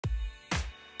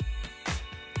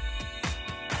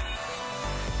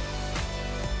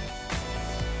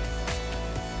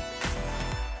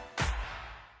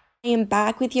I am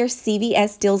back with your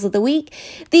CVS deals of the week.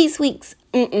 These weeks,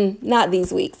 not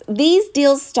these weeks. These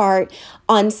deals start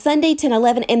on Sunday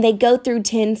 10/11 and they go through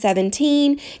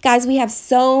 10/17. Guys, we have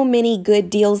so many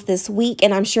good deals this week,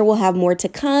 and I'm sure we'll have more to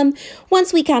come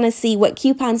once we kind of see what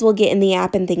coupons we'll get in the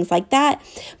app and things like that.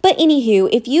 But anywho,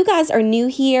 if you guys are new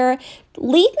here,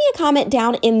 leave me a comment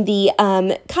down in the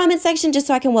comment section just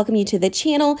so I can welcome you to the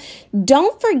channel.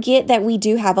 Don't forget that we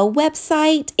do have a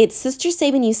website. It's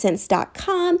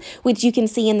sisterssavingyoucents.com, which you can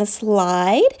see in the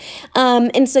slide.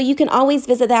 And so you can always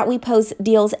visit that. We post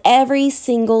deals every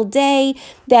single day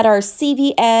that are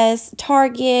CVS,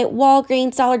 Target,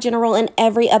 Walgreens, Dollar General, and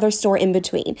every other store in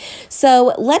between.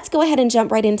 So let's go ahead and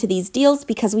jump right into these deals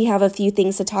because we have a few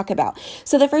things to talk about.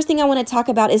 So the first thing I want to talk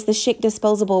about is the Schick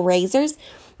disposable razors.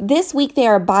 This week, they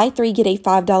are buy 3, get a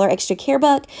 $5 extra care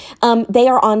buck. They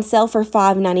are on sale for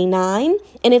 $5.99,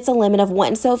 and it's a limit of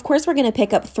 1. So, of course, we're going to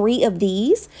pick up 3 of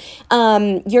these.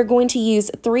 You're going to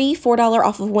use 3 $4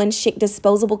 off of 1 Schick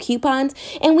disposable coupons,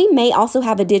 and we may also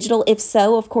have a digital. If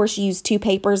so, of course, use 2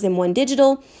 papers and 1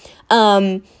 digital.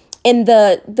 And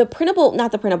the printable,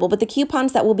 not the printable, but the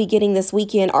coupons that we'll be getting this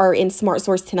weekend are in Smart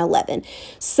Source 10/11.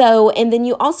 So, and then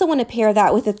you also want to pair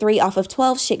that with a 3 off of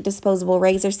 12 Schick disposable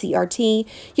razor CRT.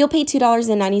 You'll pay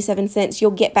 $2.97. You'll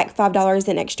get back $5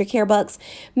 in extra care bucks,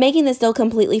 making this deal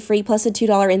completely free, plus a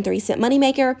 $2.03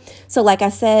 moneymaker. So like I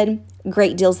said,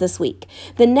 great deals this week.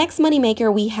 The next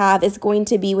moneymaker we have is going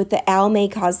to be with the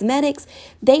Almay Cosmetics.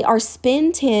 They are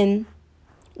spend 10,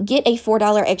 get a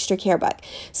 $4 extra care buck.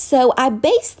 So I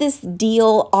based this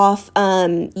deal off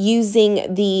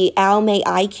using the Almay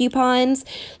eye coupons.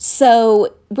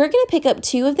 So we're going to pick up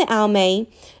 2 of the Almay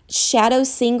Shadow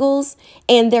singles,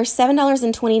 and they're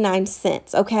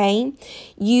 $7.29, okay?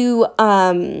 You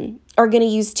are going to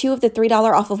use 2 of the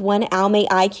 $3 off of 1 Almay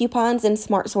eye coupons in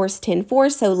Smart Source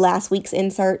 10/4, so last week's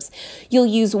inserts. You'll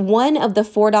use 1 of the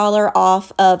 $4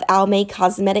 off of Almay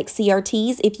Cosmetic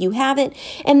CRTs if you have it,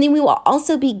 and then we will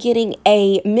also be getting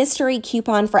a mystery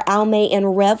coupon for Almay and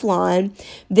Revlon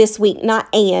this week. Not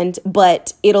and,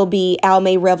 but it'll be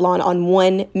Almay Revlon on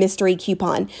 1 mystery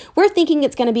coupon. We're thinking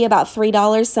it's going to be about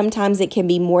 $3. Sometimes it can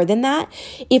be more than that.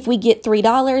 If we get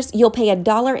 $3, you'll pay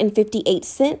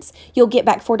 $1.58. You'll get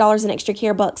back $4 in extra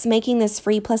care bucks, making this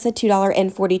free, plus a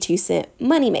 $2.42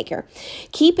 moneymaker.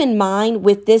 Keep in mind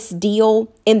with this deal,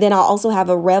 and then I'll also have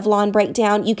a Revlon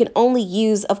breakdown, you can only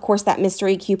use, of course, that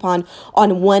mystery coupon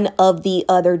on 1 of the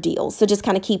other deals. So just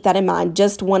kind of keep that in mind.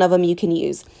 Just 1 of them you can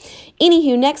use.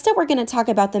 Anywho, next up, we're going to talk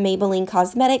about the Maybelline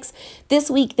Cosmetics. This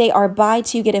week, they are buy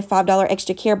 2, get a $5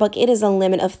 extra care buck. It is a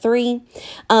limit of 3.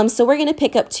 So we're going to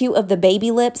pick up 2 of the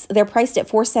baby lips. They're priced at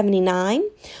 $4.79.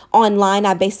 Online,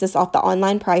 I based this off the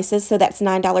online prices, so that's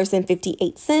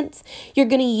 $9.58. You're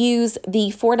going to use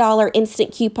the $4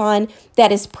 instant coupon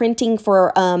that is printing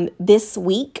for this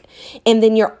week. And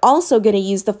then you're also going to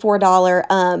use the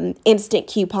 $4 instant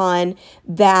coupon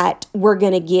that we're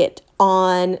going to get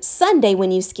on Sunday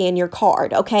when you scan your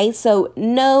card, okay? So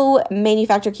no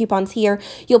manufacturer coupons here.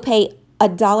 You'll pay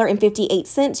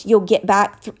 $1.58. You'll get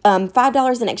back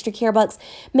 $5 in extra care bucks,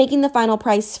 making the final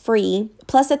price free,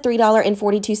 plus a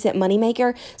 $3.42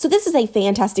 moneymaker. So this is a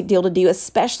fantastic deal to do,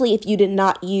 especially if you did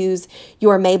not use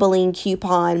your Maybelline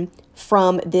coupon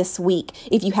from this week.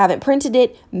 If you haven't printed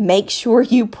it, make sure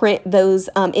you print those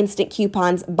instant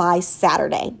coupons by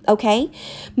Saturday, okay?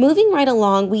 Moving right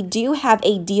along, we do have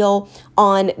a deal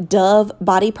on Dove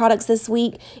body products this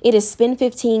week. It is spend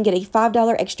 15, get a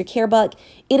 $5 extra care buck.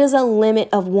 It is a limit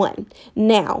of 1.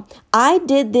 Now, I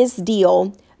did this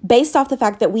deal based off the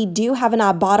fact that we do have an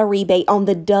Ibotta rebate on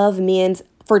the Dove men's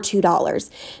for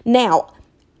 $2. Now,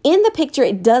 in the picture,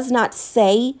 it does not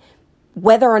say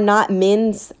whether or not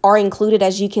men's are included,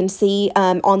 as you can see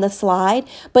on the slide.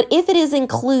 But if it is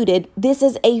included, this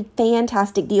is a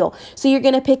fantastic deal. So you're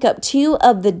going to pick up 2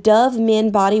 of the Dove men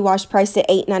body wash priced at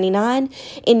 $8.99,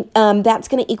 and that's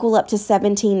going to equal up to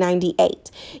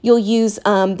 $17.98. You'll use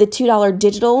the $2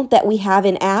 digital that we have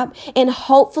in app, and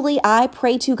hopefully, I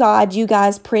pray to God, you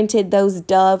guys printed those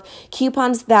Dove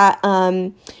coupons that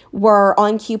were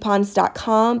on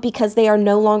coupons.com, because they are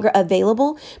no longer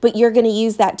available, but you're going to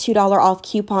use that $2 off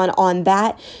coupon on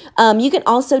that. You can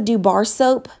also do bar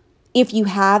soap if you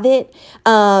have it,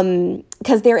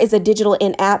 because there is a digital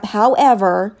in-app.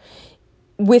 However,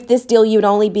 with this deal, you would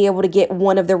only be able to get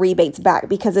 1 of the rebates back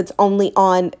because it's only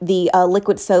on the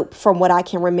liquid soap from what I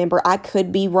can remember. I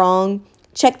could be wrong.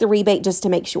 check the rebate just to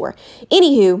make sure.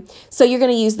 Anywho, so you're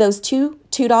going to use those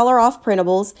 $2 off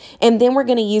printables, and then we're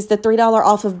going to use the $3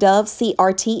 off of Dove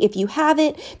CRT if you have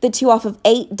it, the 2 off of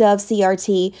 8 Dove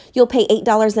CRT. You'll pay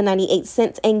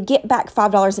 $8.98 and get back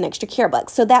 $5 in extra care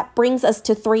bucks. So that brings us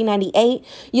to $3.98.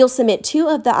 You'll submit 2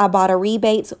 of the Ibotta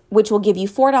rebates, which will give you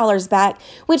 $4 back,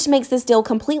 which makes this deal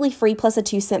completely free plus a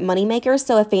 2-cent moneymaker.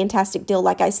 So a fantastic deal,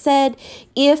 like I said.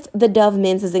 If the Dove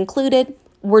men's is included,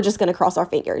 we're just going to cross our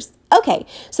fingers. Okay,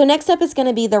 so next up is going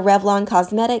to be the Revlon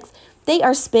Cosmetics. They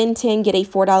are spend 10, get a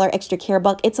 $4 extra care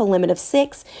buck. It's a limit of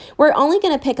 6. We're only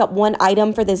going to pick up one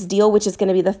item for this deal, which is going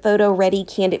to be the Photo Ready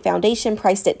Candid Foundation,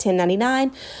 priced at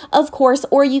 $10.99, of course,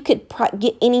 or you could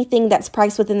get anything that's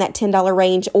priced within that $10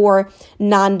 range or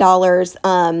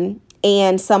 $9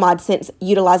 and some odd cents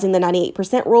utilizing the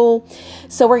 98% rule.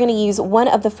 So we're going to use one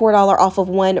of the $4 off of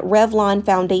one Revlon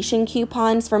foundation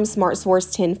coupons from Smart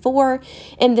Source 10-4,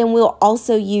 and then we'll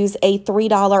also use a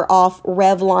 $3 off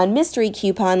Revlon mystery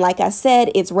coupon. Like I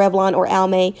said, it's Revlon or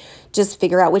Almay. Just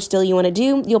figure out which deal you want to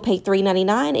do. You'll pay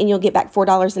 $3.99 and you'll get back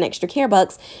 $4 in extra care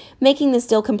bucks, making this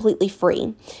deal completely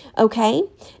free. Okay,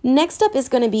 next up is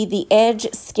going to be the Edge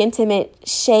Skintimate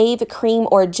Shave Cream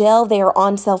or Gel. They are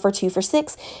on sale for 2 for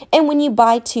 $6, and when you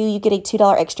buy 2, you get a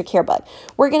 $2 extra care buck.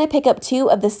 We're going to pick up 2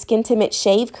 of the Skintimate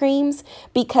Shave Creams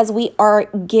because we are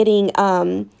getting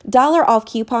dollar off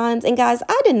coupons. And guys,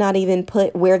 I did not even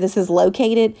put where this is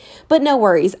located, but no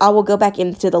worries. I will go back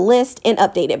into the list and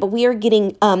update it. But we are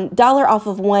getting dollar off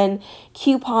of one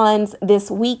coupons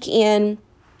this weekend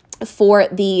for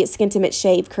the Skintimate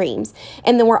Shave Creams.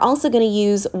 And then we're also going to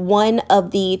use one of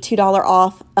the $2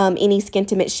 off any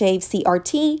Skintimate Shave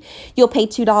CRT. You'll pay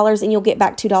 $2 and you'll get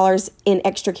back $2 in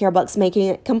extra care bucks, making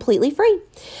it completely free.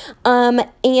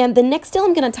 And the next deal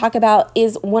I'm going to talk about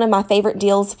is one of my favorite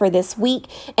deals for this week,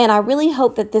 and I really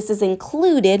hope that this is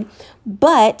included.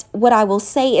 But what I will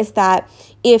say is that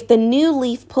if the new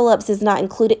leaf pull-ups is not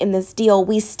included in this deal,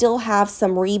 we still have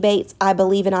some rebates, I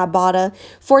believe, in Ibotta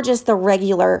for just the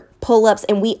regular pull-ups,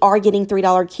 and we are getting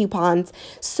 $3 coupons,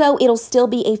 so it'll still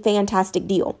be a fantastic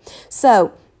deal.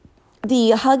 So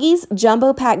the Huggies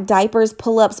Jumbo Pack Diapers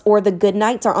Pull-Ups or the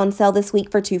GoodNites are on sale this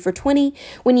week for 2 for $20.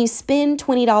 When you spend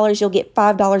 $20, you'll get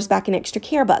 $5 back in extra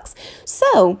care bucks.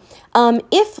 So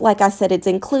if, like I said, it's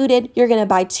included, you're going to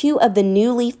buy 2 of the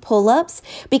new leaf pull-ups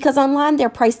because online they're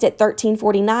priced at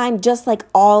 $13.49, just like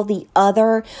all the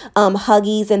other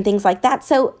Huggies and things like that.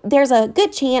 So there's a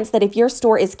good chance that if your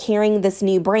store is carrying this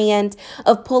new brand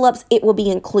of pull-ups, it will be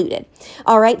included.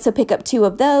 All right, so pick up 2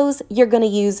 of those. You're going to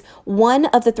use one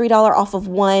of the $3 off of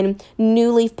one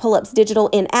new leaf pull-ups digital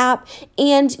in-app,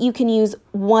 and you can use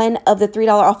one of the $3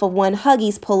 off of one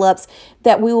Huggies pull-ups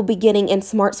that we will be getting in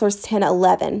Smart Source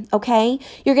 10-11, okay?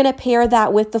 You're going to pair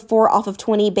that with the 4 off of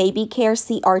 20 Baby Care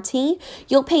CRT.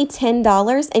 You'll pay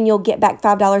 $10 and you'll get back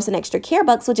 $5 in extra care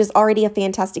bucks, which is already a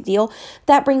fantastic deal.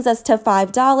 That brings us to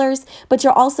 $5, but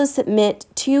you'll also submit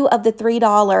 2 of the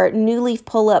 $3 New Leaf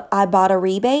Pull-Up Ibotta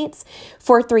rebates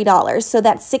for $3. So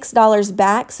that's $6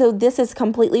 back. So this is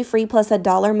completely free plus a $1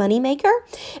 moneymaker.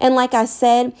 And like I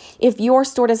said, if your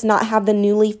store does not have the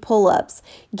New Leaf pull-ups,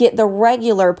 get the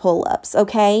regular pull-ups,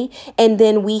 okay? And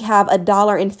then we have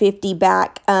 $1.50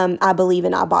 back, I believe,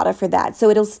 in Ibotta for that. So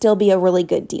it'll still be a really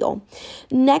good deal.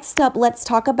 Next up, let's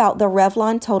talk about the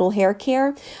Revlon Total Hair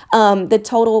Care. The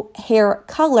Total Hair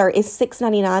Color is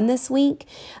 $6.99 this week.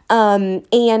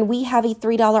 And we have a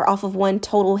 $3 off of one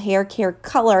Total Hair Care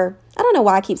Color. I don't know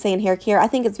why I keep saying hair care. I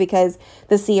think it's because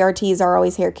the CRTs are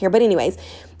always hair care. But anyways,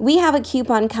 we have a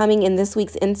coupon coming in this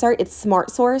week's insert. It's Smart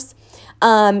Source.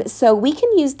 So we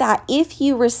can use that if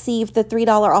you receive the $3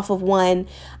 off of one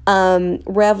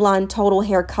Revlon Total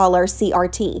Hair Color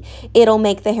CRT. It'll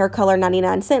make the hair color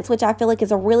 99 cents, which I feel like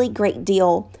is a really great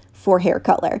deal for hair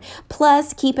color.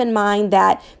 Plus, keep in mind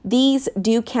that these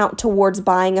do count towards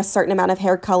buying a certain amount of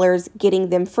hair colors, getting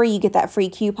them free. You get that free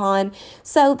coupon.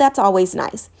 So that's always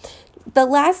nice. The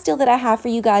last deal that I have for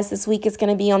you guys this week is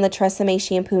going to be on the Tresemme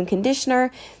shampoo and conditioner.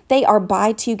 They are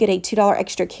buy 2, get a $2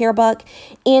 extra care buck.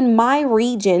 In my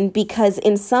region, because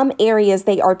in some areas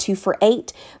they are 2 for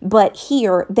 $8, but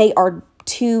here they are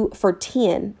 2 for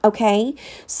 $10, okay?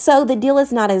 So the deal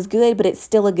is not as good, but it's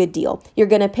still a good deal. You're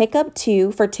going to pick up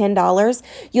 2 for $10.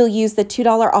 You'll use the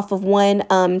 $2 off of one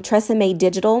Tresemme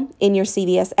digital in your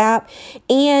CVS app.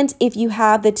 And if you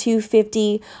have the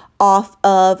 $2.50 off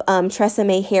of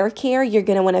Tresemme Hair Care, you're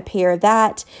going to want to pair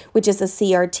that, which is a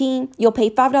CRT. You'll pay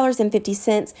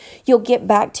 $5.50. You'll get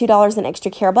back $2 in extra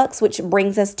care bucks, which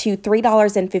brings us to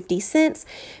 $3.50.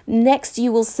 Next,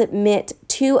 you will submit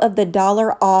 2 of the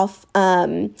 $1 off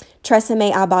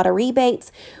Tresemme Ibotta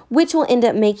rebates, which will end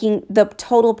up making the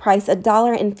total price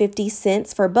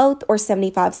 $1.50 for both, or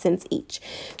 75 cents each.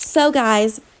 So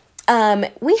guys,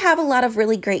 we have a lot of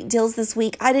really great deals this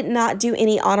week. I did not do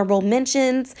any honorable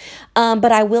mentions,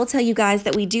 but I will tell you guys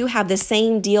that we do have the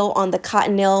same deal on the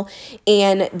Cottonelle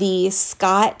and the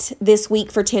Scott this week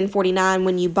for $10.49.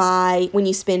 When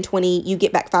you spend $20, you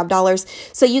get back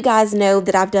 $5. So you guys know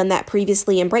that I've done that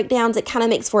previously in breakdowns. It kind of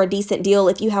makes for a decent deal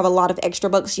if you have a lot of extra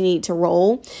bucks you need to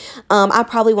roll. I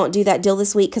probably won't do that deal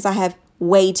this week because I have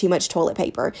way too much toilet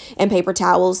paper and paper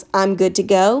towels. I'm good to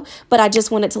go, but I just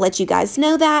wanted to let you guys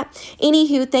know that.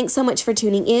 Anywho, thanks so much for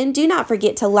tuning in. Do not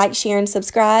forget to like, share, and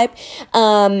subscribe.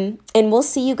 And we'll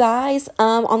see you guys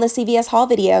on the CVS haul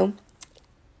video.